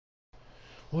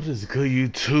What is good,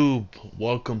 YouTube?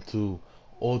 Welcome to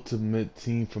Ultimate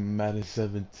Team from Madden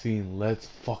 17. Let's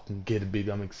fucking get it,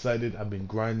 baby. I'm excited. I've been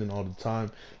grinding all the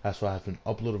time. That's why I haven't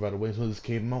uploaded right away as soon as this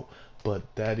came out.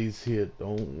 But Daddy's here.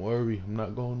 Don't worry. I'm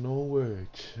not going nowhere.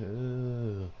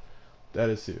 Chill. That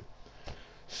is here.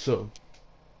 So,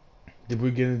 did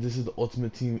we get in? This is the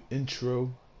Ultimate Team intro.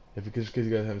 If in case you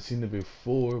guys haven't seen it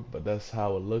before, but that's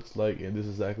how it looks like, and this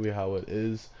is exactly how it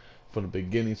is from the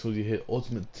beginning. So you hit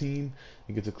Ultimate Team,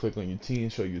 you get to click on your team,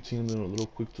 show your team, a little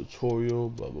quick tutorial,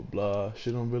 blah blah blah.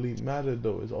 Shit don't really matter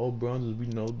though. It's all bronzes. We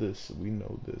know this. We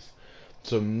know this.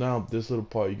 So now this little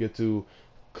part, you get to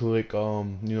click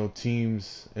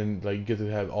teams, and like you get to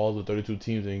have all the 32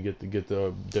 teams, and you get to get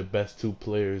the best two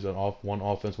players on one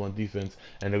offense, one defense,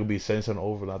 and it'll be sent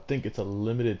over. And I think it's a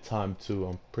limited time too.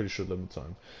 I'm pretty sure limited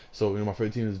time. So my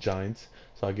favorite team is Giants,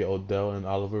 so I get Odell and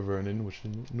Oliver Vernon, which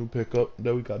is a new pickup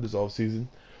that we got this off season.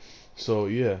 So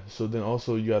yeah, so then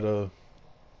also you gotta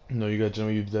you gotta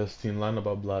generate your best team lineup,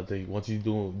 blah blah. Then once you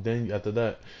do, then after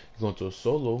that you go into a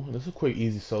solo, and it's a quick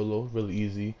easy solo, really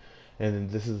easy. And then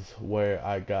this is where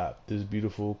I got this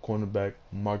beautiful cornerback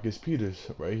Marcus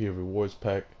Peters right here, rewards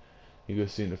pack. You're gonna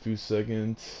see in a few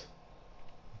seconds.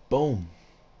 Boom,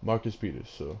 Marcus Peters.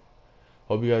 So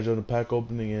hope you guys enjoy the pack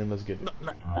opening, and let's get it.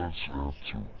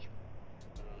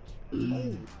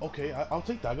 Oh, okay, I'll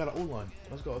take that. I got an O-line.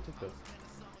 Let's go. I'll take that.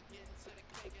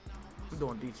 We're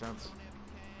doing defense.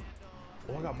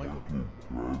 Oh, I got Michael.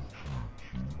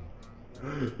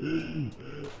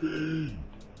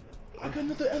 I got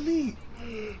another elite.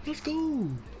 Let's go.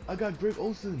 I got Greg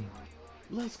Olsen.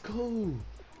 Let's go.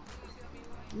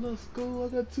 Let's go. I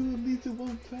got two elites in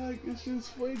one pack. It's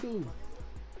just fuego.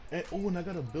 And oh, and I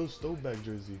got a Bill Stoneback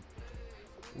jersey.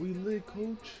 We lit,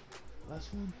 coach.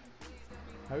 Last one.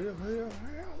 Hurry up, hurry up,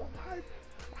 hurry up. I'm hyped.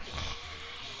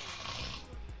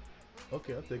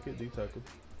 Okay, I'll take it. D tackle.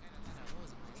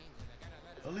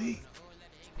 Elite.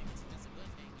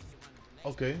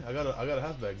 Okay, I got a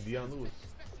halfback, Deion Lewis.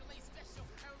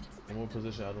 In one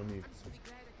position I don't need.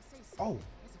 Oh,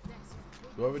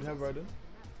 do I already have right there?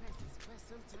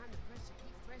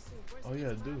 Oh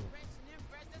yeah, I do.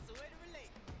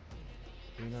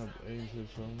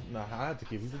 Nah, I have to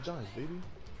keep. He's the Giants, baby.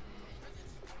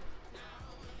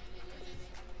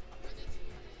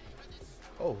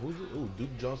 Oh, who's it? Oh,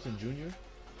 Duke Johnson Jr.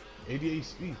 88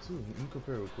 speed too. Let me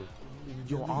compare real quick.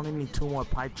 You only need 2 more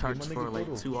pie charts for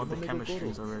like 2 other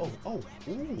chemistries already.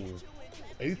 Ooh.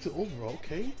 82 overall,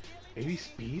 okay. 80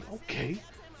 speed, okay.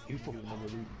 84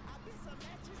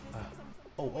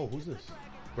 power. Who's this?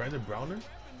 Brandon Browner?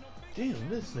 Damn,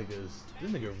 this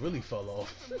nigga really fell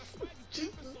off.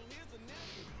 Jesus.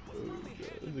 Oh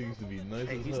god, this nigga used to be nice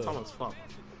Hey, as he's hell. tall as fuck.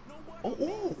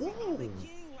 Oh.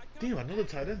 Damn, another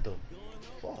tight end though.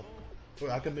 Fuck. Wait,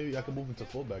 I can move into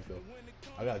fullback though.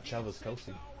 I got Travis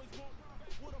Kelsey.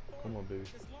 Come on, baby.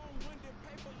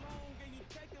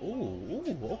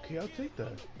 Ooh, okay, I'll take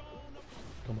that.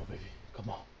 Come on, baby. Come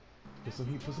on. Get some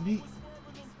heat, put some heat.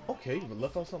 Okay, but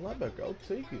left outside linebacker. I'll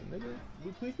take it, nigga.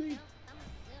 Quickly.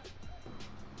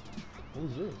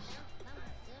 Who's this?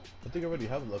 I think I already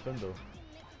have a left end though.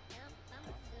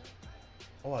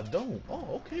 Oh, I don't.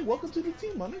 Oh, okay. Welcome to the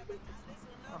team, my nigga.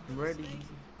 I'm ready.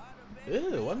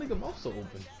 Ew, why nigga mouth so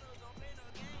open?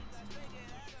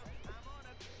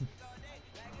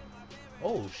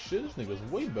 Oh shit, this nigga's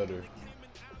way better.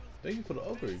 Thank you for the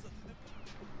upgrade.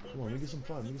 Come on, let me get some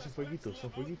fun. Let me get some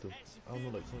fueguito. I don't know,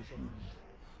 like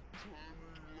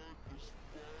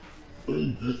 20.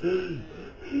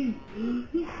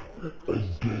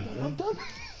 I'm done.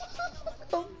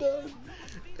 I'm done.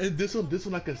 And this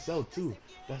one I can sell too.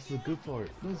 That's the good part.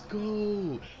 Let's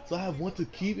go. So I have one to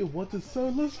keep and one to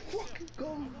sell. Let's fucking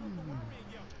go.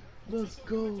 Let's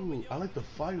go. I like the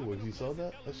fireworks. You saw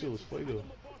that? That shit was fuego.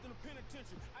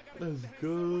 Let's go.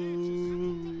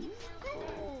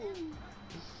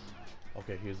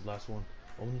 Okay, here's the last one.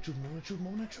 Moment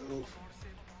of truth.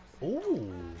 Oh.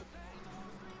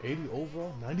 80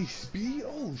 overall, 90 speed.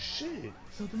 Oh shit.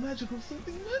 Something magical.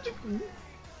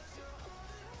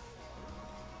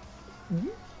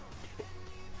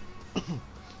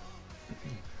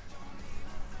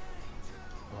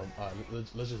 Alright,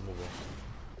 let's just move on.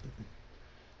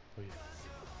 Oh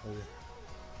yeah.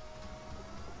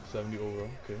 70 overall.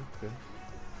 Okay.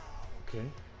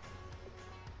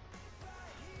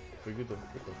 Forget the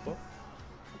what the fuck?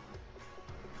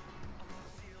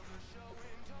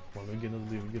 Come on, let me get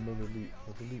another lead.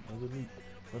 Another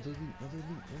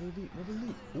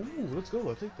lead. Ooh, let's go.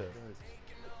 I'll take that.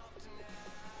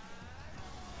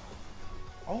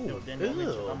 Oh, Yo, then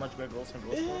how much Greg Olsen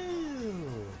goes for?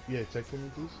 Ew. Yeah, check for me,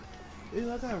 please.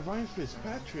 Ew, I got Ryan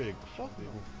Fitzpatrick. Fuck you.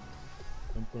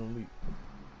 Input elite.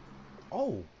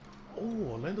 Oh,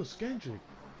 Orlando Scandrick.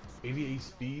 88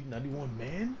 speed, 91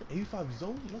 man, 85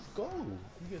 zone. Let's go.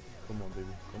 Come on,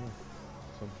 baby. Come on.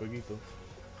 Some Fueguito.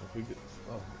 Don't forget.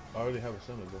 Oh, I already have a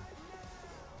center though.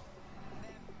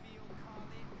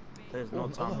 There's no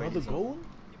Tom another Brady. goal?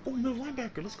 Oh, middle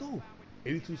linebacker. Let's go.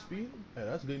 82 speed. Hey,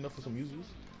 that's good enough for some users.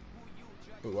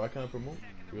 Wait, why can't I promote?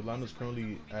 Your line is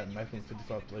currently at maximum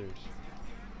 55 players.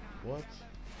 What?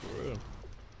 For real.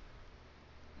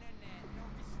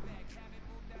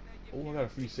 Oh, I got a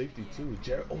free safety too.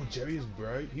 Jerry is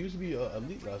bright. He used to be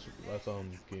elite last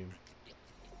game.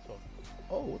 So,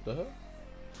 oh, what the hell?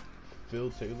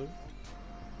 Phil Taylor.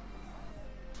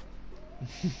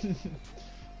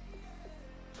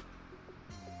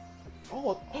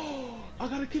 Oh, I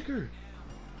got a kicker.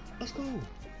 Let's go.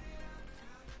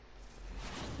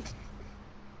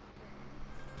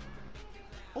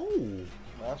 Oh,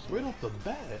 right off the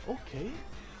bat. Okay.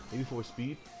 84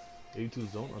 speed, 82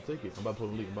 zone. I'll take it. I'm about to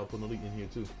put an elite in here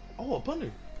too. Oh, a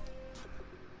punter.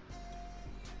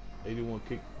 81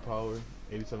 kick power,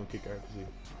 87 kick accuracy.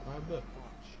 I bet.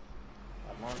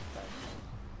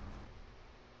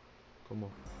 Come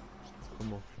on.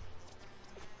 Come on.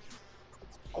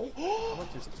 Oh,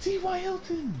 T.Y.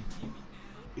 Hilton.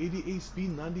 88 speed,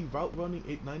 90 route running,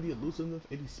 890 elusiveness,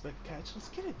 80 spec catch. Let's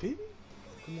get it, baby.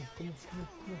 Come on, come on, come on,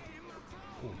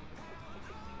 come on.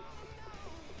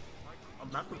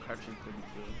 I'm not catching pretty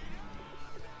good.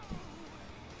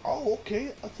 Oh,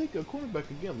 okay. I'll take a cornerback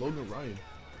again, Logan Ryan.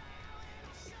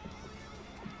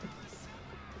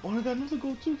 Oh, I got another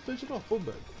goal too. Finish it off,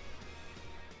 fullback.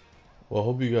 Well, I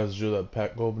hope you guys enjoyed that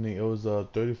pack opening. It was a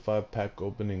 35 pack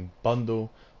opening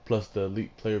bundle plus the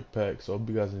elite player pack. So I hope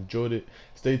you guys enjoyed it.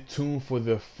 Stay tuned for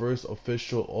the first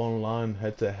official online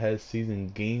head-to-head season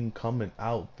game coming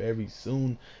out very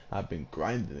soon. I've been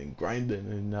grinding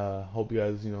and hope you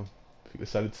guys,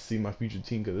 excited to see my future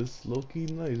team because it's low-key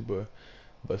nice, bro.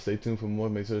 But stay tuned for more.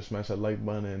 Make sure to smash that like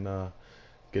button and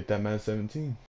get that Madden 17.